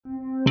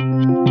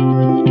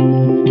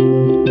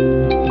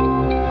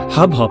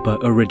Hubhopper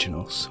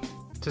Originals.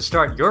 To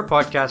start your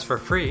podcast for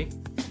free,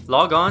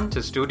 log on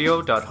to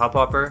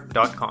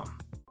studio.hubhopper.com.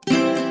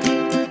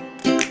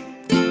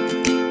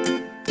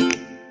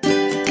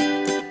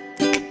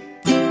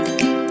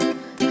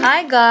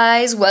 Hi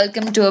guys,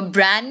 welcome to a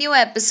brand new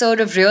episode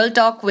of Real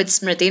Talk with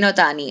Smriti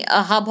Notani,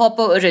 a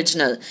Hubhopper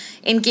original.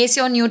 In case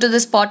you're new to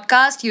this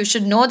podcast, you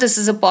should know this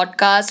is a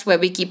podcast where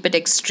we keep it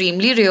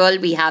extremely real.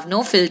 We have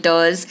no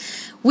filters.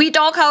 We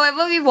talk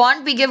however we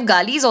want. We give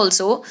galis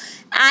also.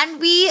 And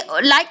we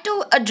like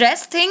to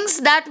address things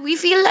that we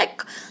feel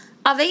like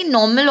are very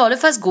normal. All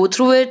of us go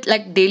through it,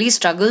 like daily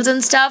struggles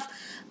and stuff.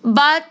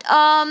 But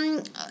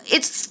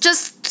it's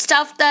just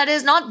stuff that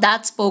is not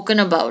that spoken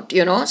about,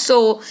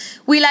 So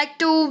we like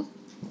to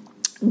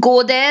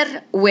go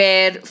there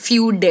where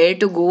few dare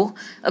to go.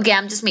 Okay,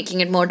 I'm just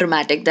making it more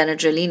dramatic than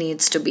it really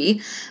needs to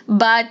be.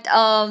 But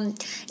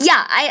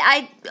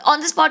I on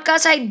this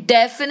podcast I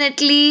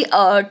definitely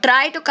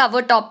try to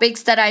cover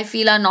topics that I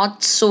feel are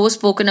not so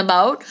spoken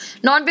about.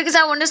 Not because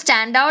I want to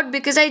stand out,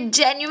 because I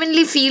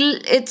genuinely feel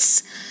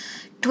it's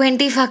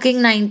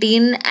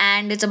 2019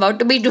 and it's about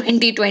to be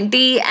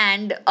 2020,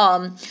 and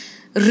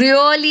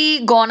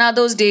really gone are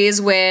those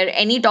days where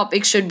any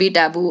topic should be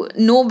taboo.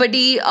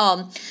 Nobody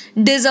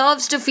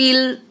deserves to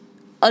feel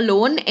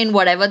alone in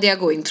whatever they are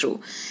going through.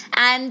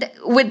 And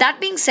with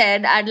that being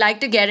said, I'd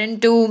like to get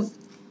into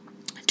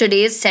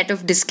today's set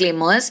of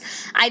disclaimers.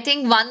 I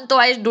think one, though,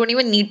 I don't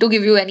even need to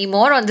give you any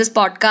more on this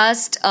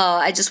podcast.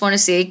 I just want to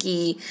say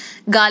that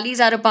galis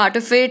are a part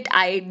of it.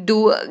 I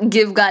do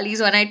give galis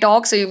when I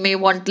talk, so you may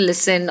want to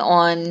listen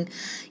on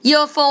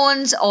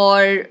earphones,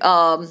 or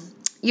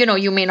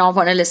you may not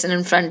want to listen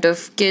in front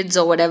of kids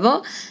or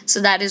whatever.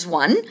 So that is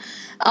one.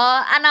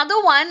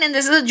 Another one, and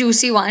this is a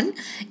juicy one,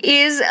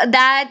 is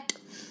that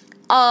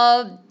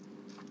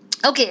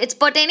it's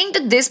pertaining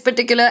to this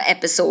particular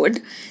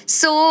episode.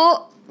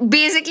 So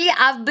basically,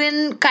 I've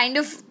been kind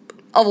of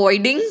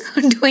avoiding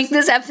doing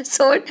this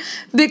episode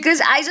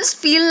because I just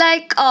feel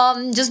like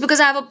just because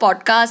I have a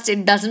podcast,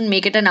 it doesn't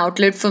make it an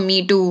outlet for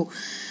me to,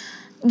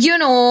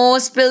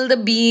 spill the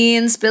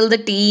beans, spill the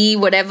tea,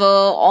 whatever,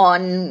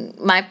 on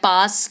my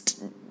past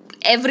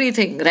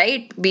everything,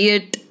 right? Be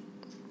it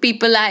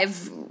people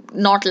I've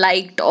not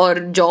liked or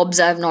jobs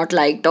I've not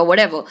liked or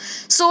whatever.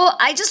 So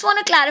I just want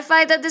to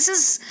clarify that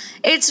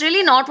it's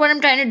really not what I'm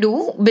trying to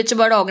do, bitch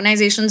about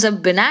organizations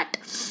I've been at.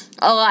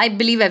 I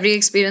believe every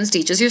experience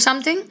teaches you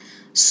something.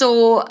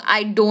 So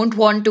I don't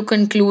want to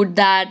conclude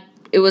that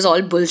it was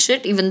all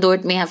bullshit, even though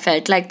it may have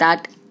felt like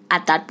that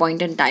at that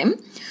point in time.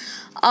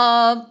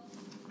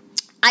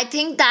 I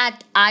think that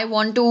I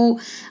want to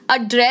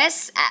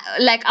address,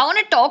 I want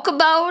to talk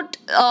about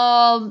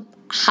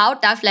how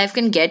tough life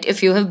can get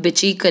if you have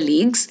bitchy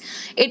colleagues.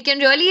 It can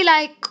really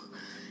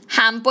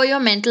hamper your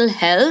mental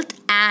health.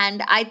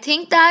 And I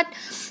think that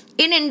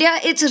in India,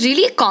 it's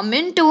really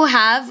common to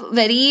have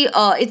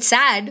it's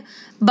sad,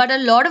 but a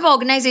lot of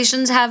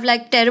organizations have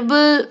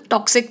terrible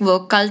toxic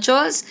work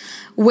cultures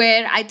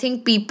where I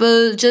think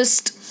people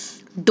just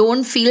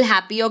don't feel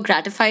happy or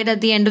gratified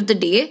at the end of the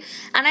day.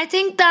 And I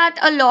think that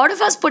a lot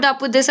of us put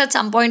up with this at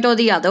some point or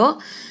the other.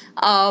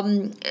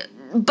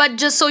 But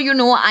just so you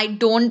know, I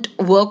don't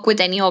work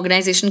with any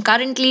organization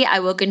currently.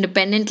 I work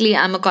independently.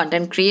 I'm a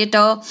content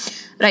creator,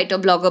 writer,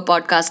 blogger,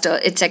 podcaster,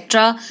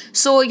 etc.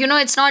 So,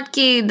 it's not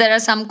that there are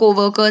some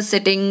co-workers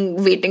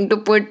sitting waiting to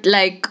put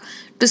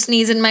to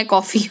sneeze in my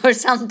coffee or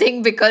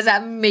something because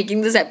I'm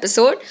making this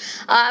episode.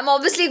 I'm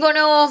obviously going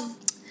to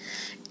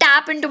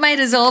tap into my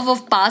reserve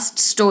of past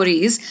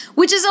stories,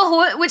 which is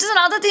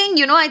another thing.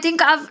 I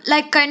think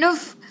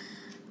I've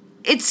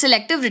it's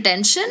selective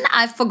retention.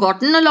 I've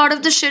forgotten a lot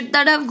of the shit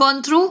that I've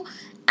gone through,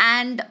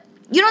 and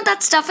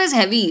that stuff is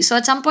heavy. So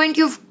at some point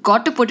you've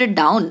got to put it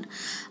down.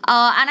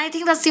 And I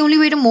think that's the only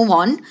way to move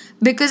on,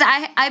 because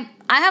I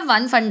have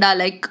one funda.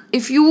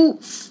 If you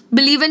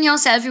believe in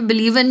yourself, you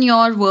believe in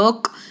your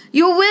work,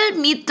 you will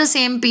meet the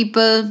same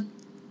people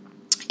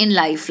in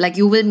life.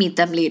 You will meet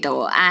them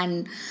later,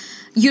 and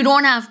you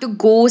don't have to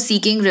go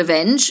seeking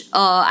revenge.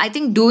 I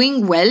think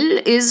doing well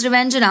is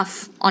revenge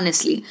enough,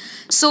 honestly.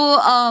 So,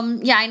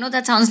 I know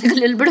that sounds like a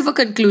little bit of a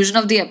conclusion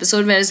of the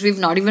episode, whereas we've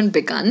not even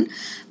begun.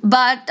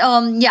 But,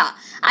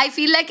 I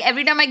feel like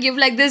every time I give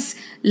this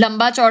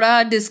lamba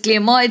chauda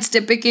disclaimer, it's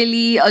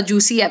typically a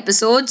juicy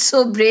episode.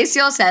 So brace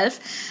yourself.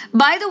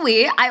 By the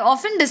way, I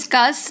often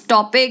discuss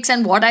topics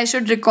and what I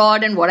should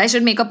record and what I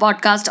should make a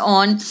podcast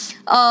on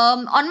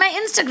my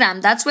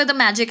Instagram. That's where the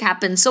magic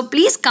happens. So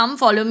please come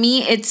follow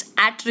me. It's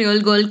at Real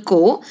Girl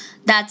Co.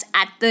 That's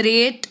at the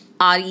rate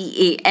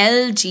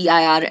REALGIRLCO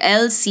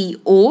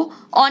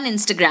on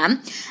Instagram.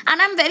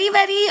 And I'm very,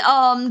 very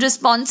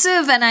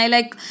responsive, and I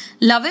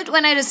love it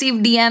when I receive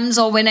DMs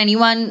or when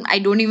anyone I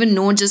don't even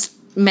know just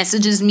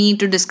messages me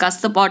to discuss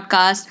the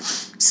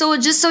podcast. So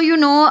just so you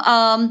know,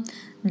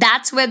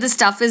 that's where the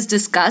stuff is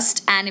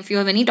discussed. And if you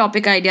have any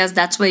topic ideas,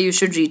 that's where you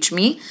should reach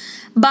me.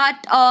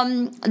 But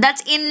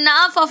that's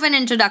enough of an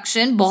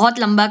introduction. बहुत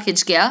लंबा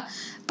खिंच गया.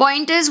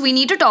 Point is, we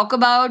need to talk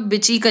about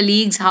bitchy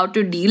colleagues, how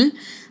to deal.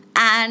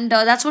 And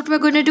that's what we're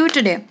going to do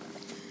today.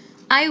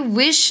 I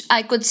wish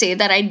I could say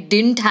that I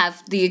didn't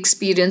have the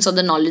experience or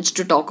the knowledge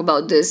to talk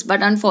about this,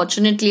 but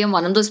unfortunately, I'm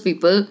one of those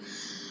people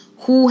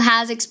who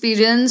has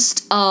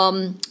experienced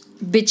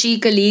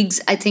bitchy colleagues,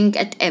 I think,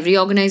 at every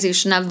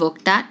organization I've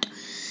worked at.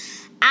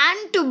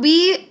 And to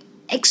be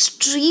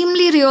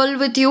extremely real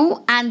with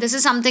you, and this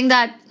is something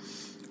that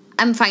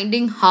I'm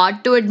finding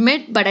hard to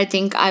admit, but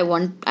I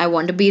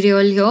want to be real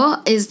here,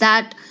 is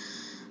that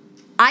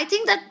I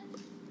think that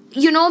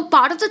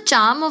part of the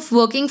charm of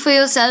working for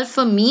yourself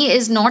for me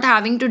is not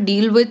having to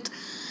deal with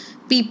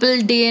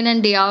people day in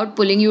and day out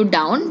pulling you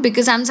down,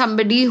 because I'm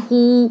somebody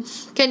who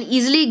can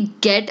easily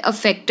get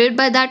affected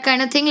by that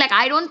kind of thing. Like,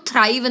 I don't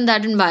thrive in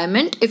that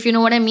environment, if you know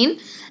what I mean.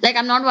 Like,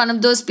 I'm not one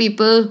of those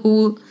people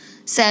who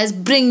says,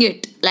 bring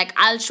it, like,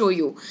 I'll show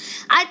you.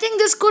 I think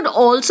this could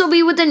also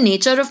be with the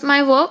nature of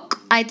my work.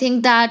 I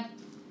think that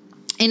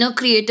in a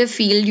creative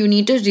field, you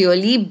need to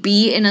really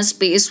be in a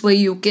space where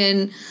you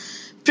can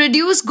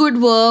produce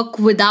good work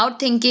without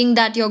thinking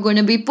that you're going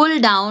to be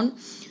pulled down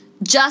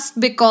just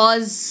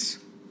because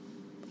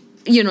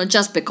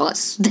just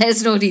because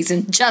there's no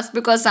reason, just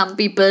because some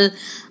people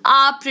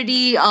are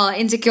pretty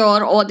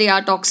insecure or they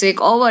are toxic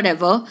or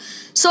whatever.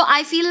 So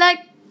I feel like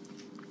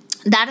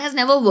that has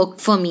never worked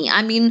for me.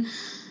 I mean,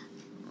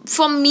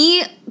 for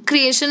me,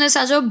 creation is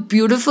such a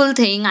beautiful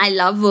thing. I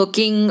love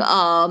working,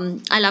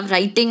 I love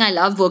writing, I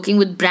love working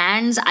with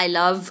brands, I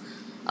love,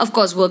 of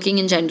course, working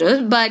in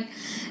general. But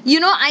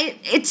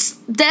it's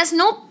there's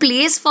no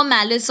place for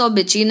malice or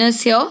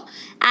bitchiness here.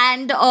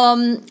 And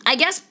I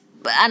guess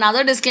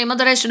another disclaimer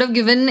that I should have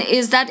given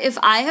is that if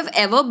I have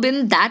ever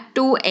been that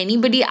to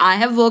anybody I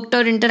have worked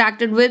or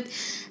interacted with,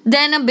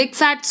 then a big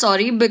fat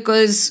sorry,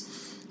 because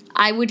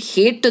I would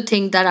hate to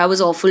think that I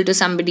was awful to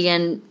somebody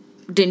and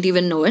didn't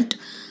even know it.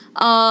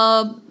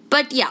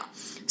 But yeah,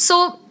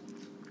 so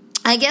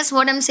I guess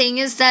what I'm saying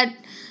is that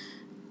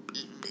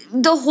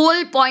the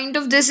whole point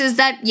of this is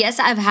that yes,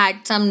 I've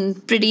had some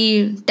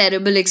pretty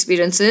terrible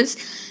experiences.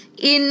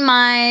 In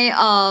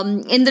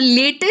the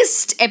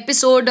latest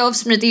episode of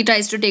Smriti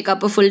Tries to Take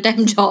Up a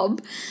Full-Time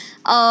Job,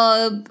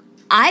 uh,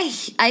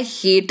 I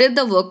hated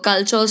the work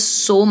culture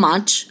so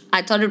much.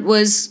 I thought it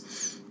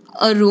was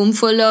a room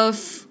full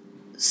of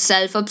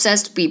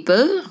self-obsessed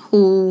people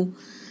who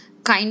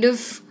kind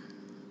of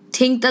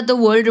think that the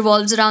world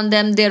revolves around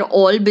them. They're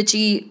all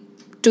bitchy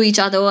to each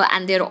other,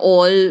 and they're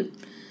all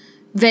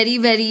very,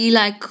 very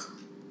like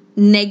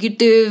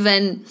negative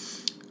and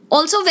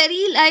also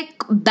very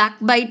like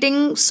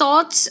backbiting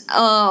sorts.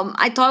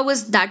 I thought it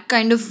was that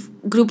kind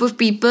of group of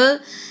people.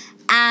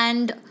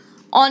 And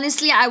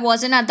honestly, I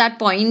wasn't at that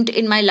point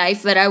in my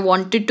life where I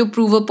wanted to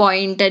prove a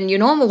point and,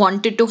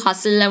 wanted to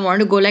hustle and wanted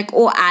to go like,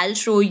 oh, I'll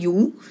show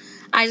you.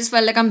 I just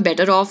felt like I'm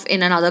better off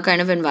in another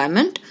kind of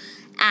environment.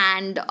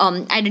 And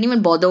I didn't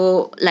even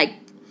bother like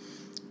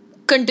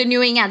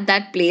continuing at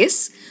that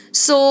place.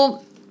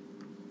 So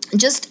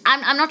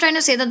I'm not trying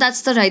to say that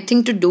that's the right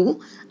thing to do.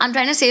 I'm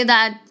trying to say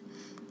that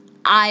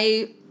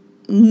I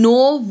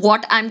know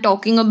what I'm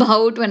talking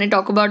about when I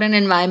talk about an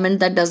environment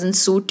that doesn't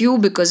suit you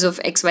because of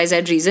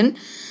XYZ reason.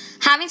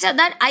 Having said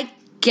that, I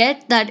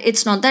get that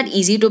it's not that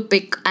easy to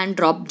pick and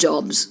drop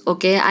jobs.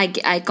 Okay,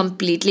 I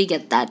completely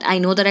get that. I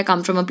know that I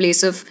come from a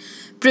place of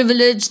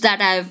privilege,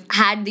 that I've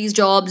had these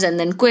jobs and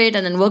then quit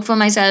and then worked for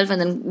myself and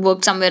then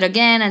worked somewhere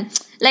again,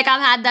 and like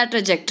I've had that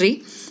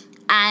trajectory.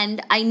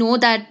 And I know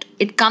that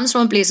it comes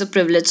from a place of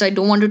privilege, so I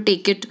don't want to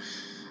take it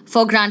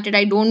for granted.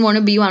 I don't want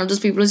to be one of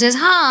those people who says,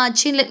 हाँ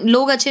अच्छे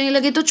लोग अच्छे नहीं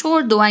लगे तो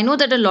छोड़ दो. I know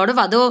that a lot of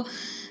other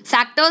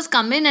factors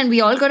come in and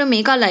we all got to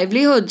make our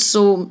livelihoods.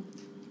 So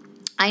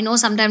I know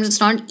sometimes it's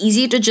not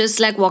easy to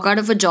just like walk out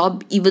of a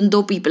job even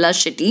though people are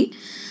shitty.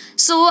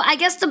 So I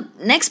guess the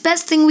next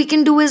best thing we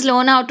can do is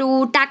learn how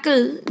to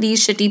tackle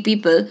these shitty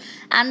people,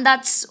 and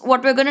that's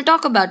what we're going to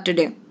talk about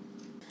today.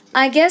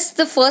 I guess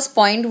the first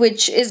point,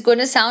 which is going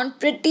to sound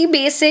pretty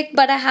basic,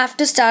 but I have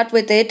to start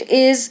with it,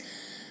 is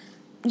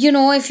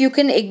if you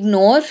can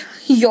ignore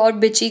your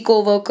bitchy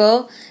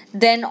coworker,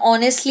 then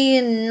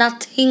honestly,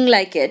 nothing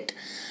like it.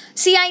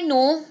 See, I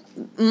know,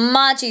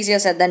 much easier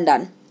said than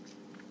done.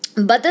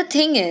 But the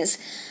thing is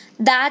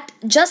that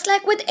just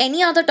like with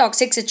any other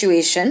toxic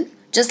situation,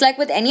 just like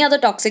with any other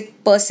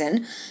toxic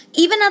person,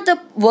 even at the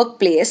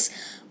workplace,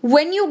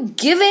 when you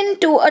give in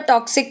to a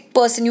toxic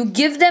person, you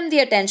give them the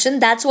attention,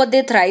 that's what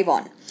they thrive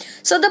on.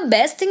 So the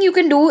best thing you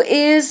can do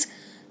is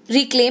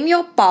reclaim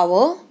your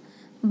power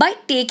by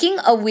taking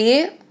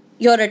away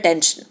your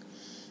attention.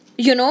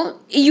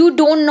 You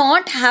do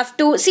not have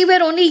to see,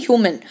 we're only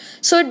human.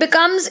 So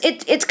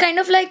it's kind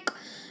of like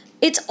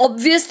it's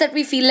obvious that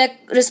we feel like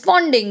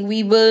responding.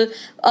 We will,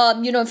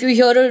 if you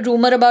hear a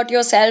rumor about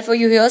yourself, or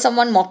you hear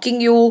someone mocking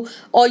you,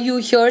 or you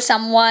hear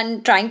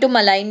someone trying to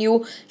malign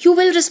you, you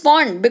will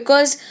respond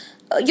because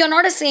you're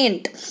not a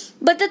saint.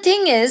 But the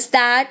thing is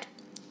that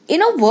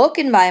in a work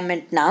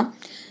environment now,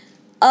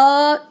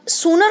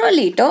 sooner or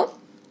later,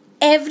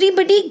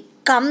 everybody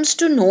comes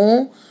to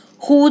know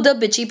who the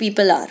bitchy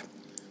people are.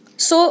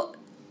 So,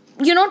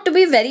 to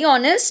be very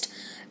honest,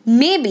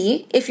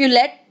 maybe if you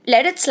let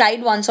it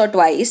slide once or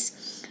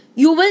twice,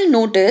 you will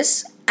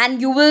notice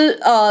and you will,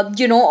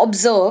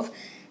 observe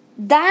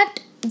that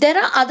there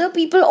are other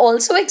people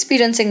also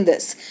experiencing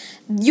this.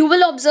 You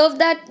will observe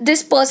that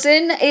this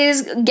person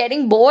is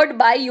getting bored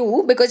by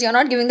you because you're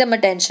not giving them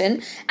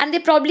attention, and they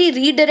probably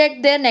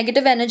redirect their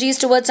negative energies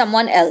towards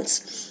someone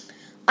else.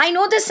 I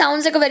know this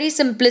sounds like a very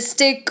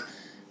simplistic,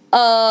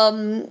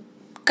 um,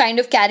 kind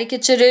of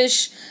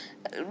caricaturish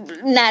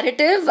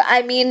narrative.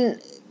 I mean,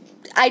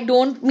 I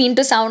don't mean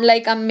to sound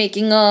like I'm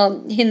making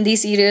a Hindi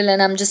serial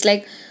and I'm just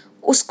like,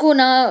 usko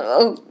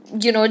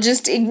na,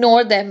 just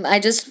ignore them. I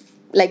just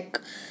like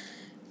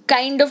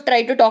kind of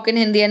tried to talk in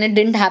Hindi and it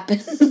didn't happen.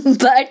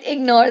 But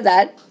ignore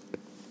that.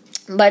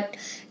 But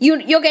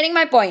you're getting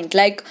my point.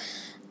 Like,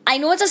 I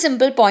know it's a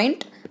simple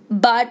point,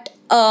 but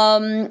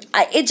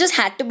it just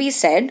had to be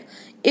said.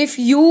 If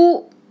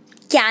you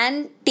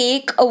can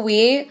take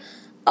away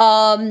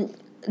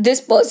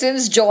this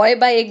person's joy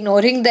by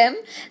ignoring them,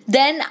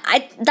 then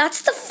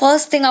that's the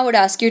first thing I would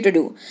ask you to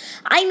do.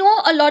 I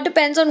know a lot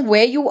depends on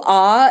where you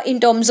are in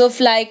terms of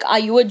like, are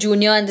you a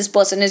junior and this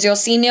person is your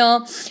senior?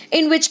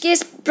 In which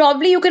case,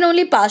 probably you can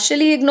only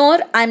partially ignore.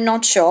 I'm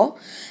not sure.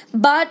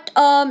 But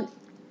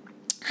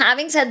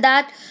having said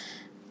that,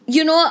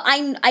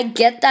 I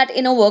get that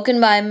in a work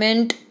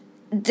environment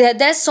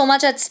there's so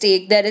much at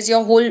stake. There is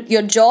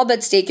your job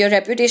at stake, your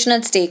reputation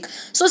at stake.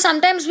 So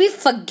sometimes we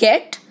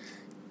forget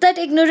that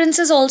ignorance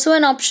is also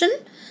an option.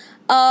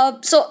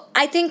 So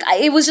I think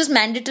it was just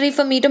mandatory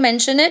for me to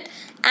mention it,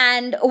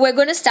 and we're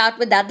going to start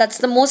with that. That's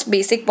the most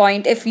basic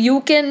point. If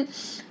you can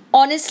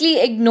honestly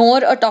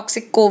ignore a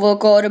toxic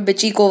coworker or a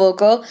bitchy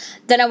coworker,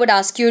 then I would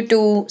ask you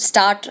to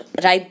start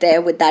right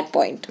there with that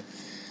point.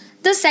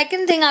 The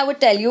second thing I would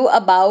tell you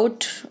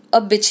about a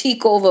bitchy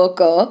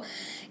coworker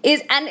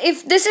is, and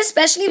if this is,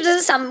 especially if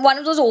this is one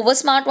of those over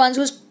smart ones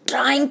who's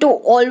trying to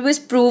always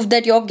prove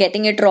that you're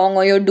getting it wrong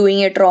or you're doing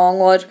it wrong,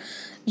 or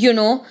you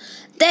know,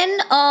 then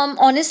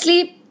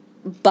honestly,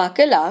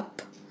 buckle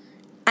up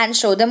and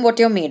show them what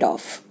you're made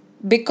of,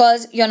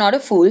 because you're not a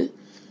fool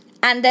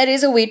and there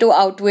is a way to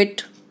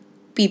outwit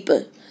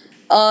people.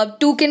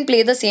 Two can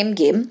play the same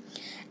game,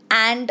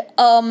 and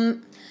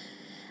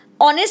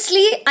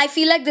honestly, I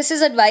feel like this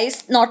is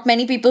advice not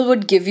many people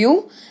would give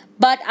you,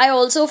 but I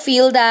also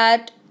feel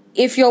that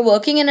if you're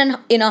working in a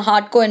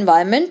hardcore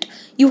environment,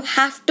 you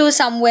have to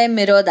somewhere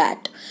mirror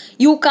that.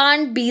 You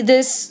can't be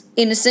this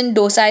innocent,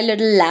 docile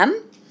little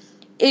lamb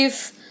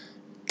if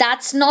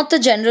that's not the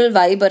general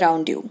vibe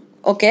around you.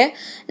 Okay?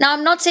 Now,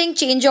 I'm not saying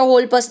change your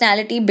whole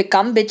personality,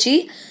 become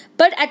bitchy,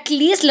 but at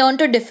least learn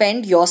to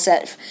defend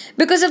yourself.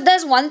 Because if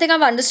there's one thing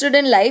I've understood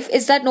in life,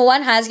 is that no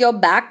one has your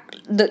back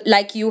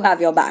like you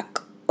have your back.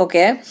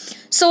 Okay?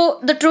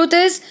 So, the truth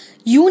is,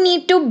 you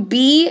need to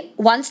be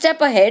one step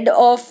ahead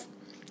of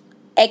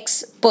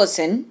X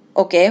person,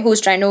 okay,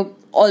 who's trying to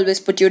always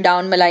put you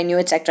down, malign you,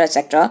 etc.,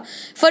 etc.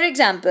 For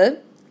example,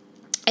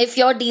 if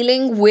you're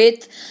dealing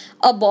with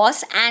a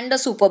boss and a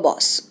super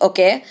boss,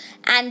 okay,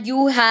 and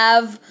you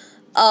have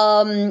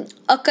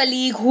a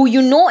colleague who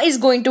you know is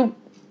going to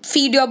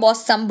feed your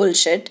boss some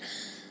bullshit,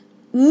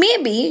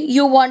 maybe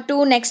you want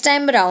to, next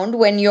time around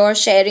when you're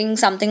sharing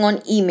something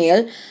on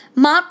email,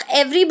 mark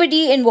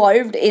everybody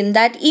involved in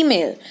that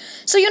email.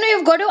 So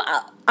you've got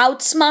to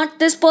outsmart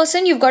this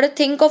person. You've got to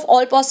think of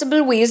all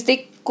possible ways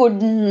they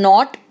could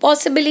not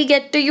possibly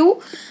get to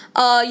you.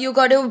 You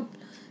got to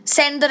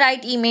send the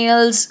right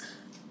emails,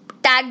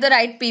 tag the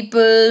right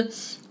people.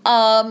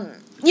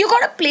 You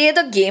got to play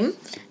the game.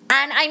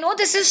 And I know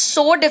this is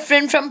so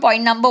different from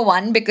point number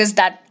one, because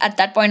that at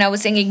that point I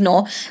was saying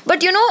ignore.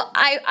 But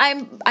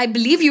I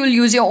believe you will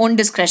use your own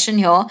discretion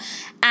here,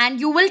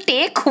 and you will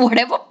take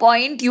whatever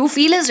point you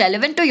feel is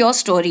relevant to your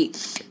story.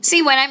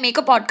 See, when I make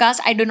a podcast,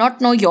 I do not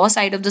know your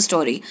side of the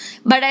story,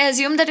 but I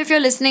assume that if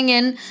you're listening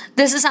in,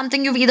 this is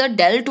something you've either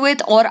dealt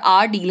with or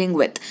are dealing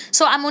with.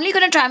 So I'm only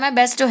going to try my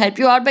best to help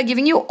you out by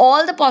giving you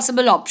all the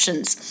possible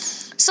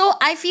options. So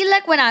I feel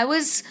like when I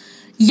was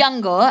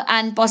younger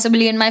and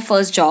possibly in my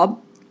first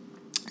job,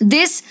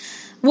 this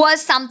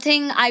was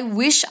something I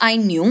wish I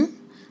knew.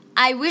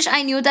 I wish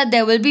I knew that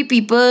there will be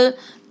people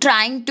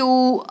trying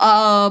to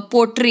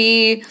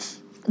portray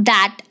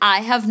that I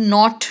have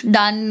not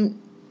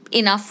done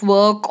enough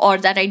work, or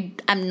that I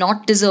am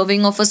not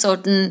deserving of a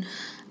certain,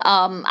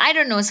 I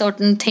don't know,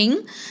 certain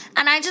thing.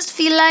 And I just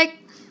feel like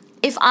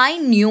if I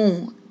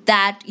knew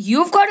that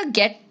you've got to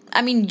get,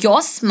 I mean,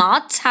 your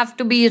smarts have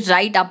to be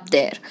right up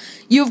there.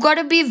 You've got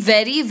to be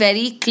very,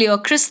 very clear,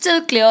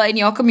 crystal clear in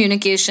your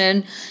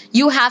communication.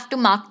 You have to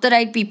mark the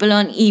right people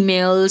on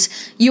emails.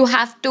 You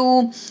have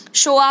to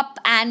show up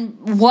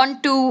and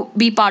want to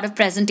be part of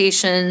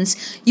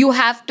presentations. You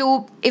have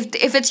to,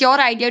 if it's your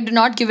idea, do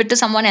not give it to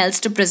someone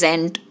else to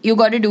present. You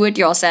got to do it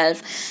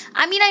yourself.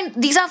 I mean,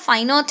 these are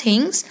finer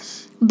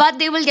things, but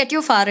they will get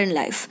you far in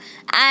life.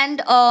 And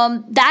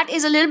that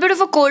is a little bit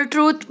of a cold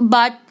truth,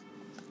 but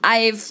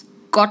I've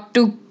got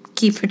to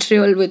keep it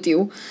real with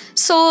you.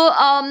 So,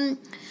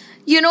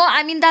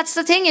 I mean, that's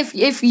the thing.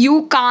 If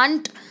you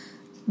can't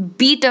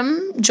beat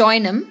him,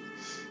 join him.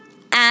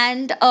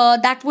 And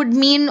that would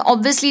mean,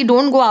 obviously,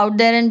 don't go out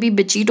there and be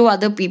bitchy to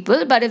other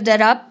people. But if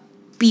there are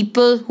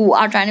people who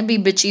are trying to be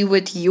bitchy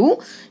with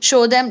you,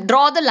 show them,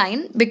 draw the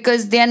line,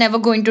 because they are never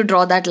going to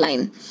draw that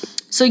line.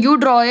 So you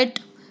draw it,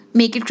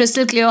 make it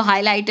crystal clear,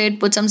 highlight it,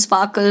 put some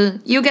sparkle.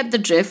 You get the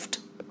drift.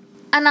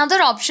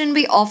 Another option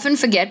we often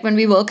forget when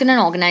we work in an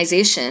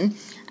organization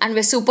and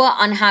we're super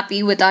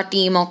unhappy with our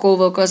team or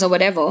co-workers or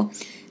whatever,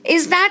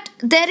 is that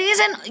there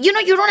is you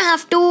don't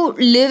have to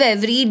live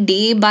every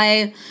day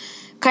by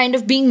kind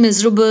of being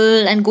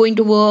miserable and going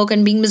to work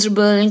and being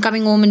miserable and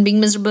coming home and being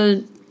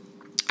miserable.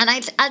 And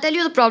I'll tell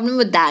you, the problem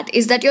with that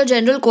is that your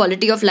general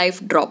quality of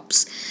life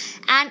drops.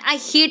 And I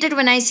hate it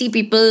when I see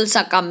people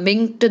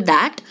succumbing to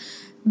that,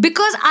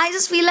 because I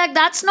just feel like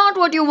that's not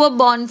what you were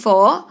born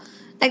for.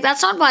 Like,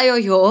 that's not why you're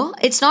here.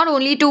 It's not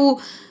only to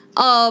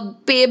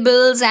pay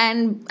bills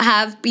and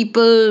have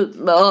people,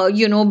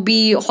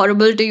 be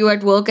horrible to you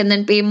at work and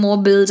then pay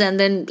more bills and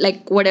then,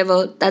 like,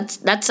 whatever.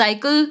 That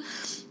cycle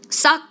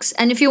sucks.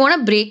 And if you want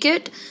to break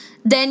it,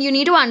 then you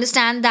need to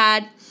understand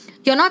that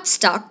you're not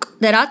stuck.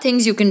 There are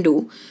things you can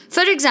do.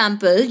 For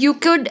example, you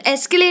could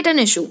escalate an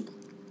issue.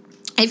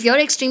 If you're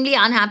extremely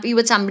unhappy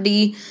with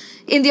somebody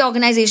in the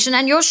organization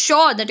and you're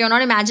sure that you're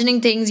not imagining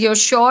things, you're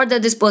sure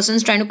that this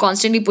person's trying to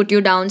constantly put you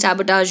down,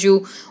 sabotage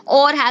you,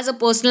 or has a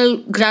personal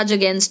grudge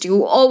against you,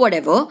 or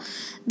whatever,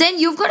 then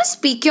you've got to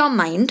speak your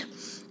mind.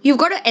 You've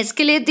got to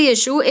escalate the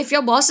issue. If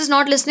your boss is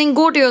not listening,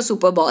 go to your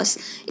super boss.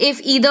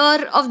 If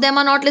either of them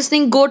are not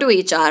listening, go to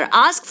HR.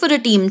 Ask for a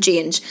team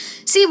change.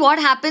 See what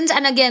happens.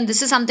 And again,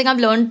 this is something I've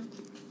learned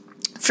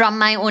from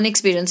my own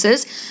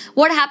experiences.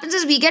 What happens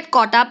is we get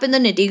caught up in the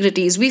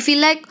nitty-gritties. We feel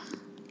like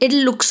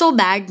it'll look so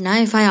bad now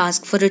if I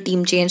ask for a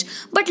team change.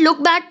 But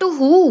look bad to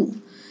who?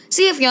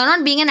 See, if you're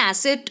not being an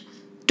asset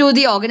to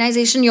the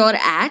organization you're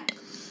at,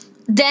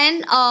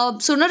 then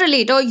sooner or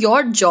later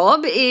your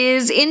job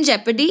is in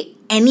jeopardy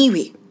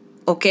anyway.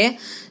 Okay?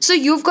 So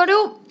you've got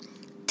to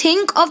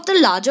think of the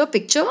larger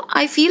picture,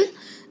 I feel.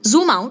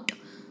 Zoom out.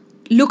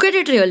 Look at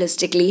it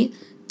realistically.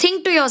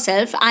 Think to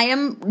yourself, I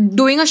am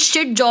doing a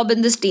shit job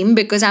in this team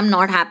because I'm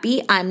not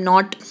happy. I'm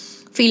not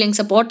feeling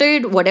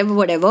supported,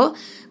 whatever.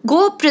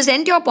 Go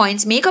present your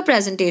points, make a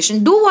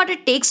presentation, do what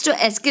it takes to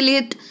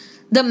escalate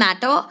the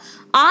matter.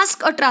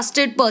 Ask a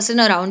trusted person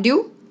around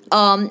you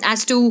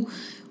as to,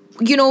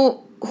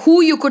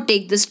 who you could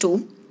take this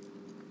to,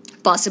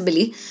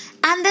 possibly.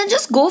 And then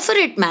just go for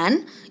it,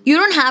 man. You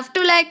don't have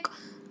to, like,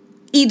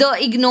 either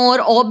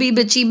ignore or be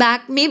bitchy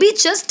back. Maybe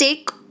just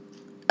take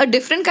a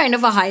different kind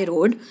of a high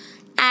road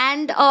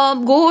and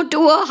go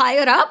to a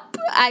higher up.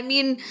 I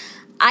mean,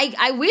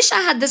 I wish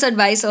I had this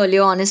advice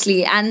earlier,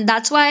 honestly. And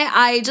that's why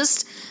I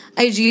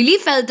really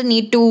felt the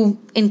need to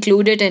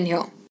include it in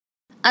here.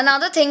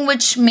 Another thing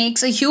which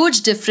makes a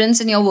huge difference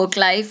in your work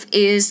life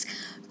is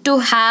to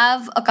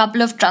have a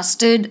couple of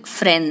trusted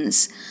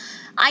friends.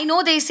 I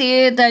know they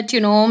say that,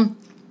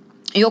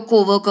 your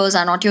co-workers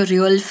are not your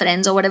real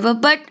friends or whatever,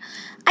 but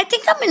I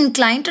think I'm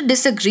inclined to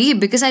disagree,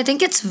 because I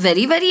think it's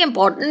very, very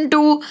important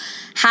to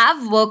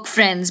have work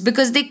friends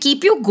because they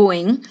keep you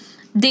going.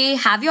 They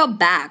have your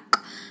back.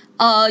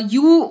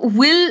 You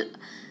will,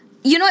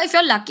 if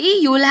you're lucky,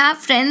 you will have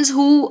friends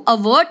who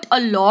avert a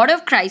lot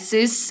of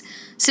crisis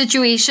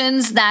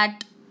situations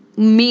that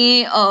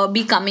may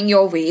be coming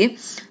your way.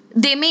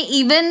 They may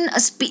even,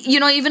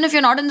 even if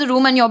you're not in the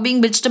room and you're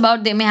being bitched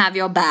about, they may have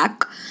your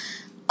back.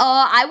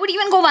 I would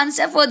even go one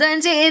step further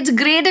and say it's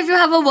great if you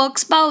have a work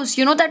spouse,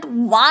 that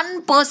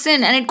one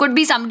person, and it could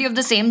be somebody of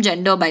the same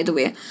gender, by the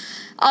way.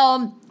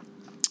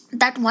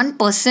 That one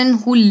person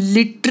who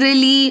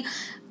literally,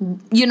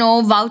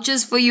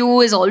 vouches for you,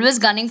 is always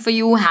gunning for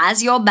you,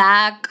 has your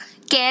back,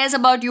 cares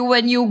about you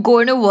when you go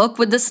into work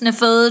with the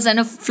sniffles and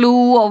a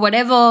flu or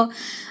whatever.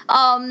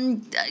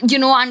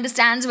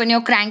 Understands when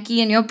you're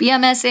cranky and you're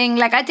PMSing.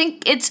 Like, I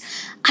think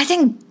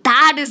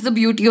that is the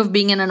beauty of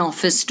being in an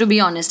office, to be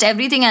honest.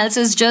 Everything else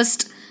is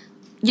just,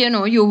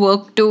 you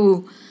work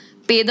to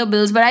pay the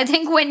bills. But I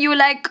think when you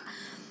like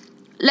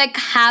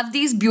have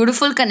these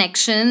beautiful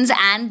connections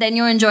and then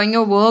you're enjoying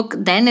your work,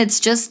 then it's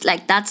just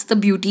like, that's the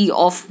beauty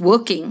of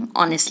working,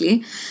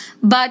 honestly.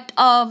 But,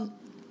 I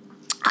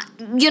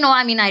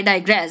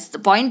digress. The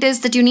point is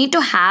that you need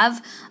to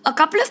have a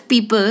couple of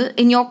people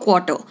in your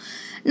quarter.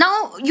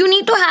 Now, you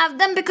need to have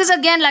them because,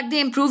 again, like,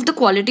 they improve the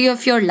quality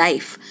of your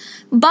life.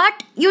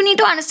 But you need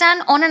to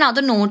understand, on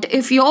another note,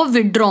 if you're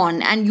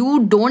withdrawn and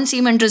you don't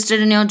seem interested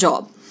in your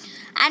job,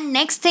 and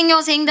next thing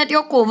you're saying that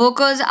your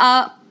coworkers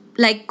are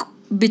like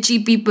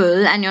bitchy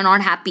people and you're not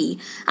happy.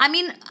 I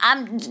mean,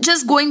 I'm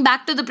just going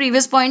back to the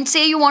previous point.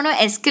 Say you want to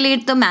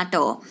escalate the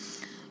matter.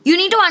 You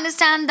need to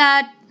understand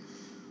that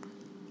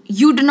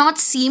you do not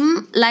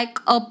seem like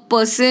a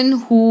person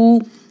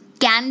who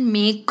can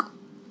make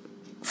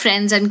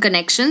friends and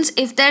connections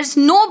if there's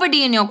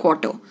nobody in your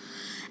quarter.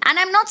 And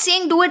I'm not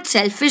saying do it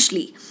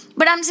selfishly,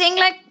 but I'm saying,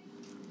 like,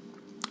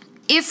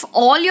 if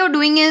all you're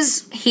doing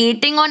is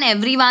hating on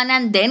everyone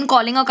and then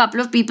calling a couple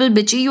of people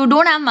bitchy, you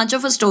don't have much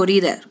of a story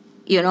there,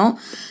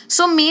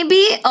 So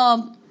maybe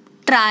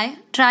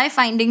try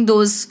finding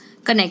those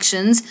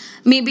connections.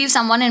 Maybe if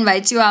someone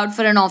invites you out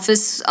for an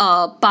office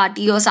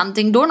party or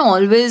something, don't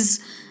always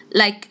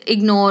like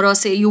ignore or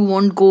say you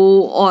won't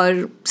go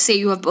or say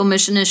you have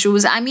permission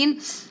issues. I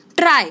mean,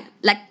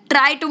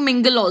 try to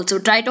mingle also,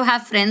 try to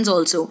have friends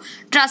also.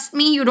 Trust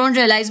me, you don't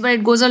realize, but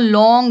it goes a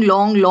long,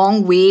 long,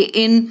 long way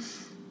in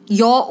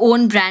your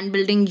own brand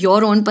building,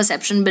 your own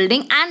perception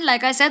building, and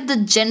like I said, the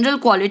general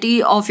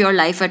quality of your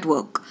life at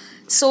work.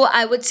 So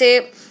I would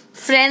say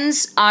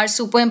friends are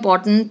super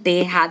important.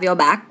 They have your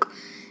back.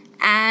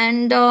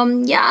 And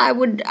yeah, I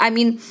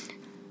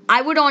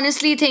would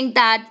honestly think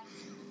that,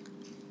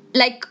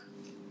 like,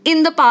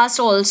 in the past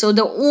also,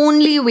 the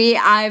only way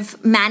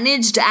I've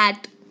managed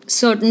at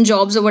certain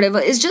jobs or whatever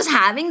is just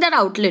having that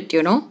outlet,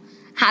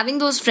 having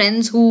those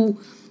friends who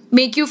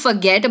make you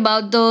forget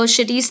about the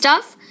shitty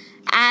stuff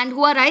and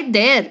who are right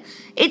there.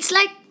 It's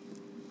like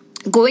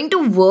going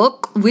to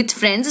work with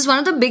friends is one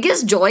of the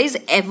biggest joys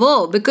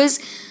ever, because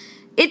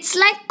it's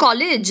like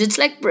college. It's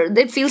like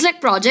it feels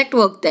like project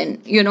work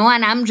then,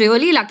 and I'm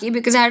really lucky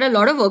because I had a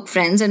lot of work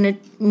friends and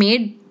it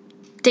made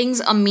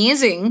things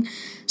amazing.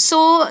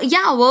 So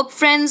yeah, work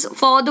friends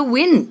for the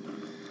win.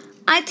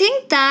 I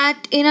think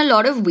that in a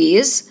lot of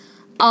ways,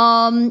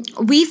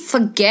 we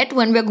forget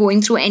when we're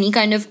going through any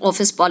kind of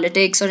office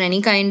politics or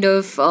any kind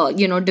of,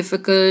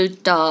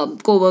 difficult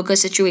co-worker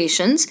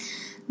situations,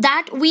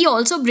 that we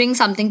also bring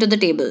something to the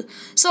table.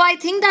 So I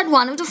think that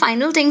one of the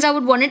final things I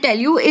would want to tell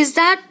you is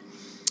that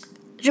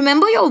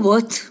remember your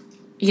worth.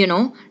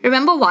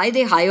 Remember why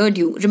they hired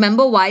you.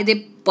 Remember why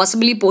they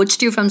possibly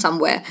poached you from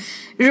somewhere.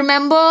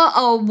 Remember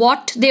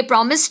what they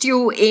promised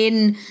you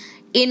in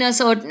a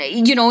certain,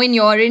 in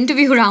your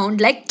interview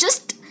round. Like,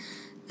 just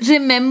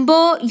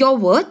remember your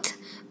worth,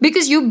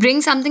 because you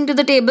bring something to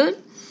the table.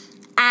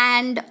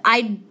 And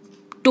I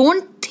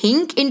don't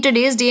think in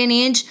today's day and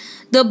age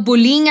the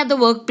bullying at the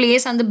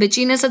workplace and the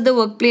bitchiness at the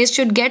workplace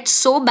should get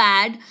so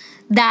bad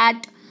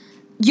that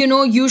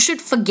you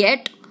should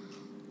forget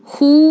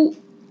who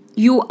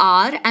you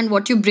are and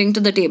what you bring to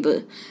the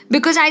table.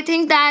 Because I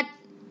think that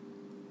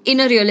in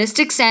a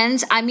realistic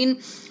sense, I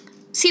mean,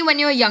 see, when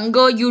you're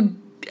younger,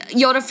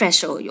 you're a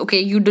fresher, okay?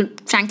 You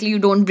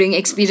don't bring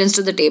experience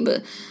to the table.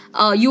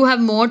 You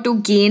have more to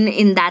gain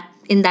in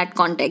that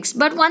context.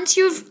 But once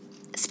you've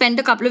spent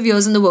a couple of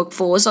years in the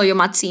workforce, or you're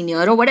much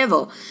senior or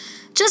whatever,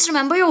 just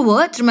remember your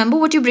worth. Remember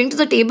what you bring to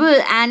the table.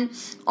 And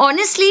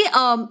honestly,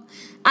 I'm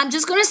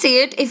just gonna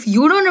say it: if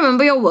you don't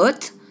remember your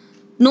worth,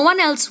 no one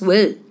else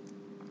will.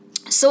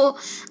 So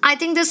I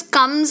think this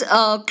comes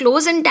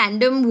close in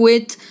tandem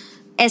with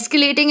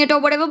escalating it or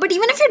whatever. But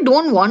even if you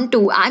don't want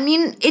to, I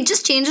mean, it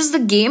just changes the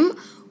game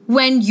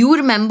when you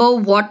remember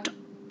what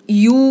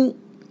you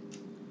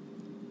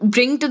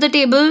bring to the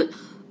table,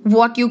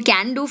 what you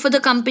can do for the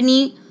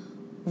company,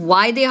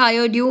 why they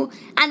hired you,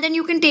 and then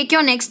you can take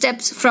your next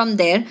steps from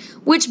there.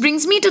 Which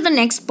brings me to the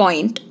next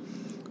point.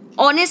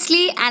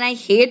 Honestly, and I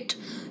hate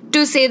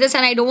to say this,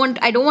 and I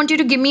don't want you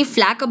to give me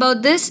flack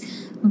about this,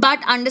 but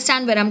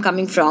understand where I'm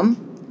coming from.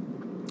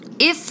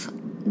 If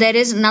there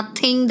is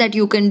nothing that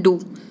you can do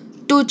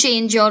to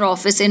change your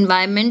office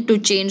environment, to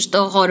change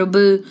the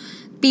horrible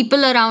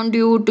people around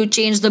you, to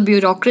change the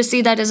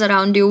bureaucracy that is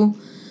around you,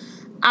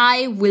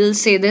 I will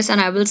say this and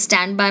I will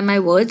stand by my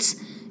words: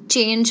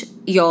 change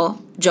your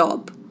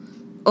job.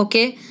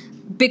 Okay?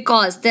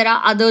 Because there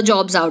are other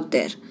jobs out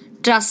there.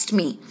 Trust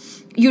me.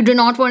 You do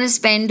not want to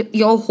spend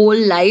your whole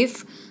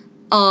life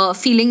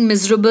feeling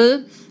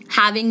miserable,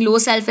 having low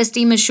self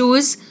esteem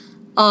issues,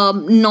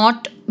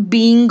 not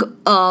being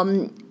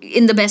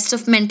in the best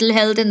of mental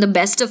health, in the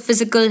best of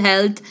physical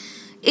health.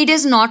 It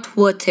is not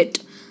worth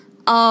it.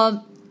 Uh,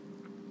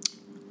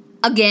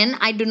 Again,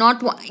 I do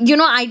not want,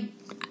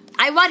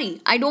 I worry.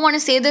 I don't want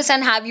to say this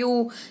and have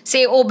you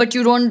say, oh, but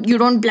you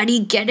don't bloody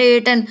get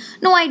it. And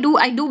no, I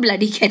do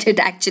bloody get it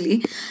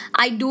actually.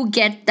 I do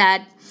get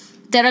that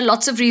there are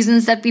lots of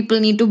reasons that people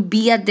need to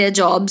be at their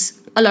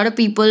jobs. A lot of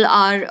people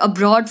are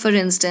abroad, for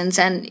instance,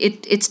 and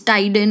it's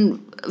tied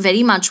in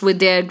very much with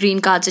their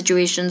green card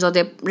situations or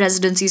their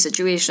residency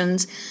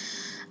situations.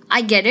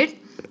 I get it.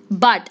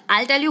 But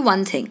I'll tell you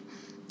one thing,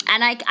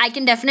 and I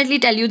can definitely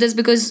tell you this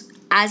because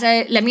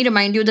let me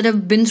remind you that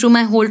I've been through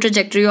my whole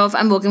trajectory of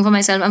I'm working for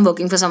myself, I'm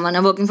working for someone,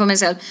 I'm working for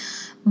myself.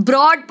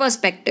 Broad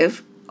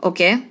perspective,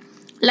 okay?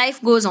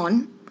 Life goes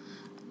on.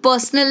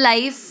 Personal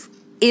life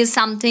is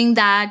something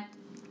that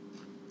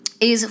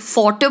is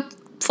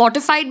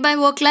fortified by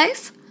work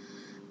life,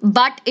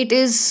 but it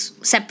is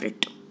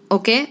separate.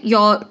 Okay,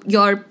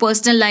 your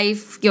personal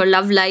life, your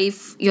love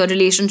life, your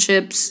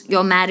relationships,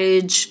 your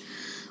marriage,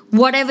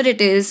 whatever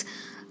it is,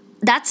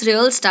 that's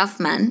real stuff,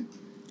 man.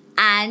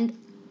 And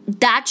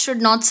that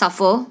should not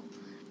suffer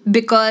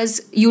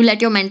because you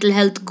let your mental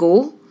health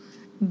go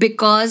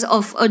because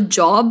of a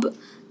job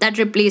that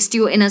replaced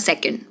you in a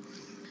second.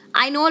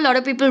 I know a lot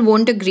of people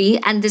won't agree,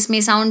 and this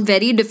may sound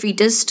very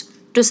defeatist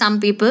to some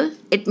people.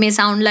 It may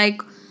sound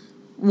like,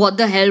 what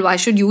the hell, why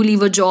should you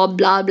leave a job,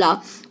 blah,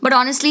 blah. But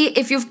honestly,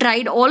 if you've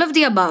tried all of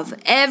the above,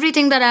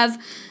 everything that I've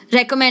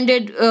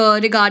recommended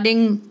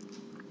regarding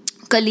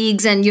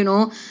colleagues and,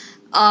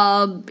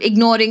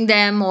 ignoring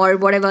them or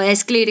whatever,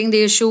 escalating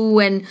the issue.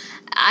 And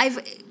I've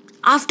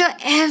after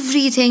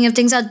everything, if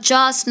things are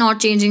just not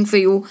changing for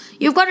you,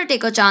 you've got to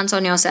take a chance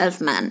on yourself,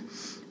 man.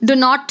 Do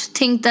not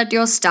think that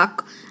you're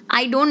stuck.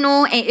 I don't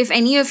know if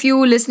any of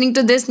you listening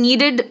to this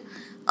needed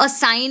a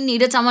sign,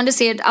 needed someone to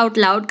say it out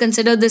loud.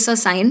 Consider this a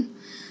sign.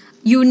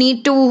 You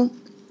need to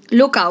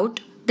look out.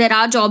 There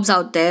are jobs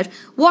out there.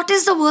 What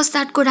is the worst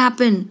that could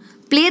happen?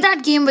 Play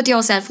that game with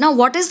yourself. Now,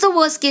 what is the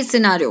worst case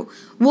scenario?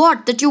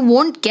 What? That you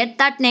won't get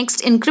that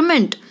next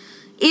increment?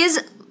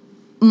 Is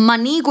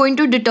money going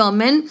to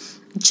determine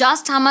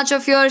just how much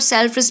of your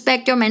self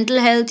respect, your mental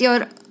health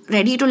you're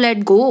ready to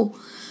let go?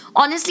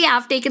 Honestly,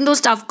 I've taken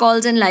those tough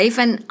calls in life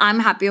and I'm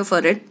happier for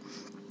it.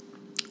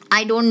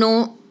 I don't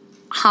know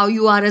how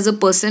you are as a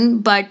person,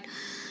 but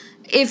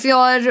if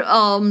you're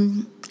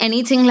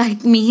anything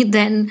like me,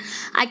 then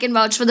I can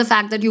vouch for the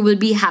fact that you will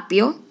be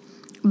happier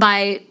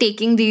by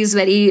taking these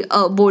very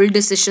bold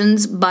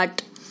decisions.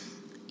 But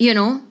you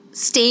know,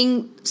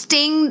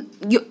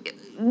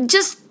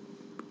 just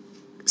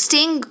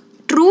staying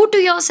true to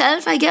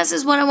yourself, I guess,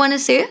 is what I want to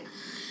say.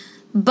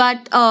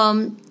 But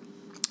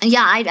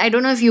yeah, I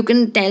don't know if you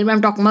can tell, but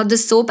I'm talking about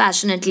this so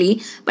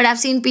passionately. But I've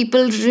seen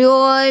people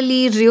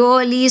really,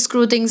 really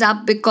screw things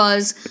up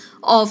because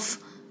of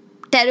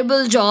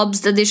terrible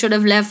jobs that they should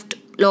have left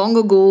long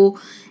ago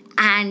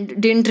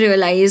and didn't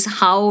realize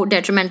how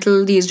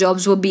detrimental these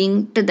jobs were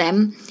being to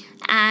them.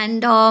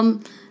 And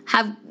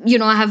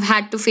have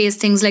had to face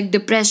things like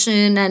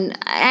depression, and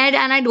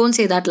I don't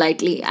say that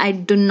lightly. I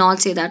do not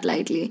say that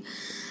lightly.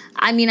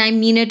 I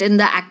mean it in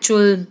the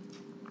actual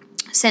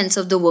sense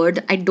of the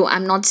word.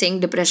 I'm not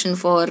saying depression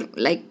for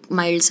like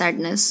mild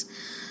sadness.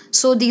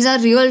 So these are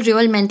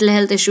real mental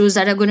health issues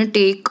that are going to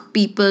take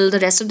people the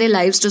rest of their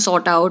lives to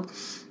sort out,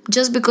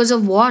 just because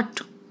of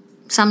what?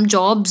 Some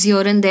jobs here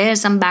and there,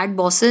 some bad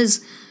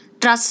bosses.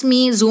 Trust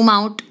me, zoom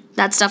out.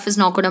 That stuff is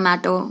not going to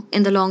matter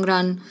in the long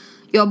run.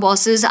 Your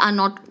bosses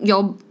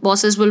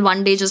will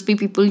one day just be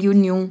people you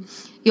knew.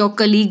 Your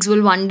colleagues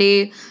will one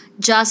day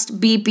just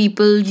be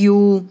people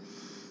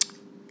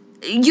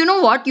you know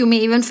what, you may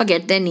even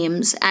forget their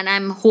names, and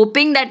I'm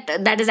hoping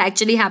that is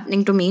actually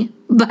happening to me.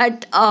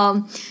 But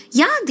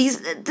yeah,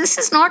 this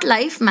is not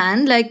life,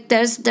 man. Like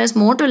there's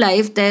more to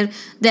life. There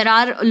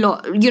are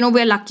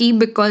we're lucky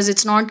because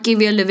it's not कि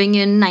we are living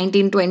in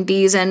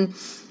 1920s and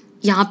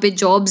यहाँ पे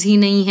jobs ही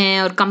नहीं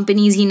हैं और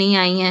companies ही नहीं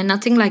आई हैं.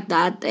 Nothing like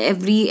that.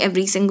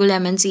 Every single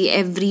MNC,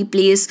 every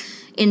place,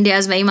 India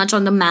is very much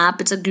on the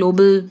map. It's a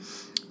global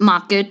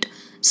market.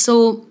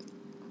 So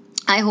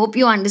I hope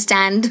you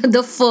understand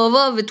the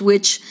fervor with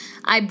which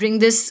I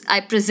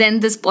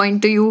present this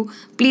point to you.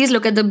 Please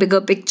look at the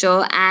bigger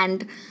picture,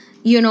 and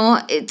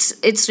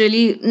it's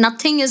really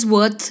nothing is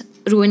worth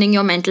ruining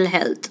your mental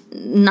health.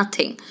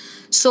 Nothing.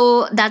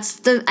 So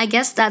I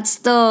guess that's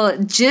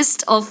the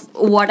gist of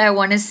what I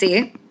want to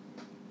say.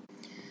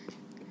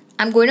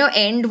 I'm going to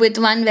end with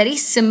one very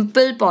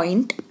simple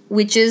point,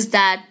 which is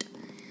that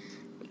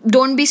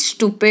don't be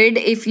stupid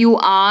if you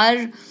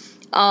are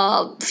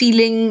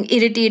feeling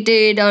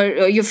irritated,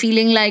 or you're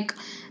feeling like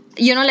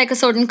like a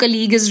certain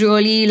colleague is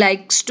really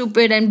like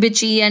stupid and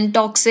bitchy and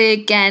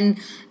toxic and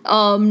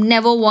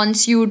never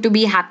wants you to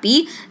be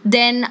happy.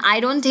 Then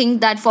I don't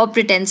think that for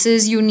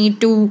pretenses you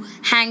need to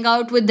hang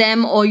out with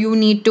them, or you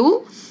need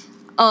to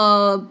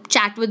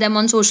chat with them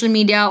on social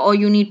media, or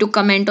you need to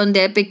comment on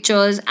their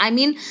pictures.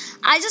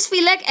 I just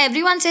feel like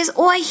everyone says,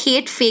 oh, I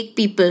hate fake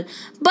people,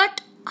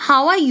 but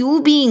how are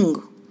you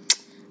being?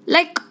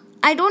 Like,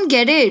 I don't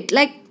get it.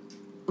 Like,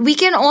 we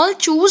can all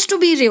choose to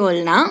be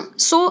real now.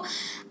 So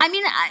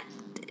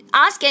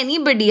ask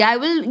anybody.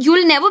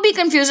 You'll never be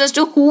confused as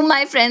to who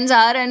my friends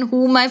are and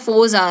who my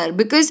foes are,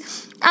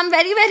 because I'm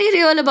very, very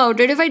real about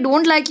it. If I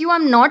don't like you,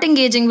 I'm not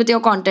engaging with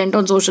your content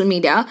on social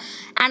media,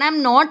 and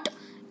I'm not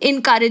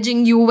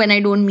encouraging you when I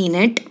don't mean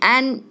it.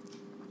 And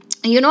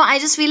I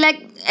just feel like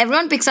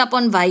everyone picks up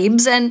on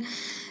vibes, and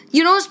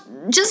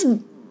just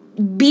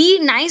be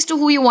nice to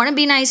who you want to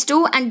be nice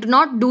to, and do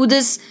not do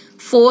this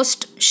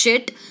forced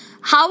shit.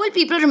 How will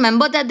people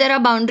remember that there are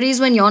boundaries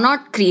when you're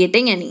not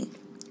creating any?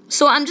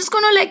 So I'm just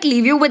going to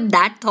leave you with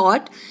that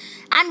thought.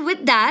 And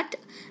with that,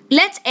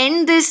 let's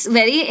end this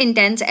very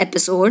intense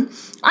episode.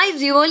 I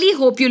really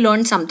hope you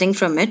learned something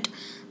from it.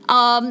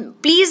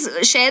 Please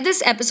share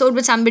this episode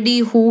with somebody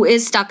who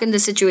is stuck in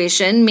this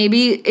situation.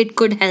 Maybe it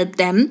could help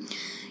them.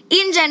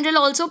 In general,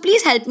 also,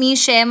 please help me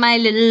share my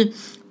little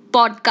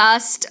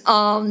podcast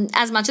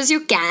as much as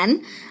you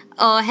can.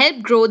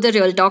 Help grow the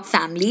Real Talk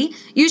family.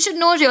 You should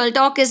know Real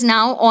Talk is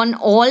now on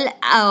all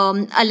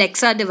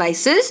Alexa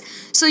devices.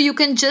 So you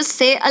can just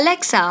say,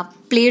 Alexa,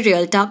 play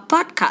Real Talk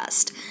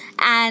podcast.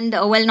 And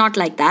well, not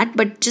like that,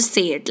 but just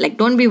say it. Like,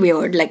 don't be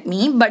weird like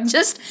me, but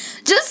just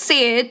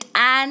say it.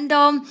 And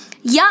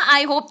yeah,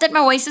 I hope that my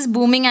voice is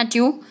booming at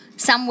you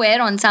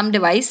somewhere on some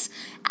device.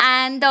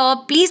 And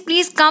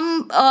please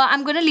come.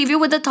 I'm going to leave you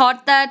with the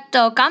thought that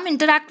come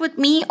interact with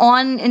me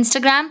on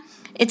Instagram.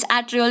 It's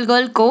at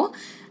RealGirlCo.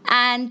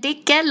 And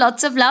take care,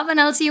 lots of love, and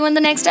I'll see you in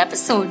the next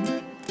episode.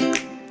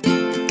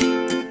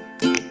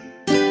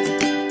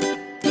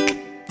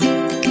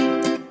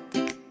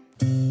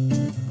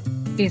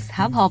 इस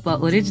hub hopper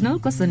original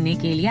को सुनने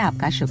के लिए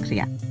आपका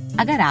शुक्रिया।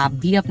 अगर आप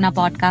भी अपना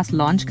पॉडकास्ट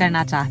लॉन्च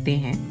करना चाहते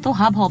हैं तो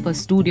हब हॉपर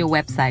स्टूडियो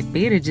वेबसाइट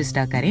पे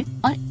रजिस्टर करें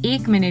और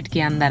 1 मिनट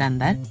के अंदर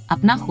अंदर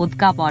अपना खुद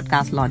का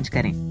पॉडकास्ट लॉन्च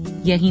करें।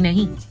 यही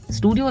नहीं,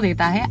 स्टूडियो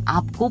देता है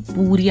आपको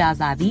पूरी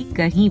आजादी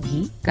कहीं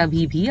भी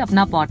कभी भी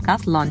अपना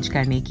पॉडकास्ट लॉन्च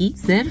करने की,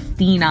 सिर्फ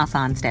 3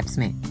 आसान स्टेप्स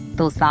में।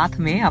 तो साथ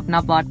में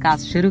अपना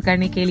पॉडकास्ट शुरू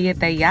करने के लिए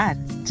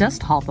तैयार?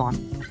 Just hop on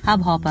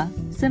hub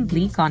hopper,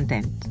 simply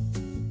content.